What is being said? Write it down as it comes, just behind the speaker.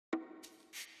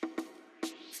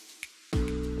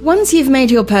Once you've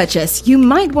made your purchase, you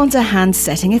might want a hand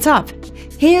setting it up.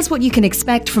 Here's what you can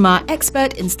expect from our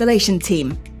expert installation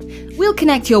team. We'll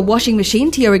connect your washing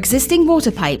machine to your existing water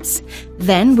pipes.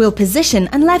 Then we'll position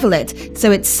and level it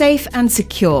so it's safe and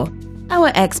secure.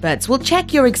 Our experts will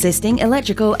check your existing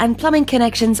electrical and plumbing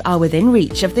connections are within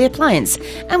reach of the appliance,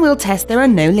 and we'll test there are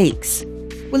no leaks.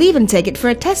 We'll even take it for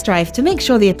a test drive to make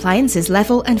sure the appliance is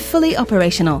level and fully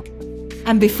operational.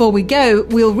 And before we go,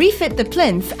 we'll refit the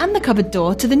plinth and the cupboard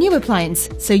door to the new appliance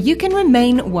so you can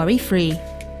remain worry-free.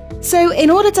 So in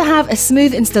order to have a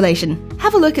smooth installation,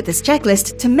 have a look at this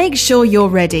checklist to make sure you're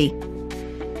ready.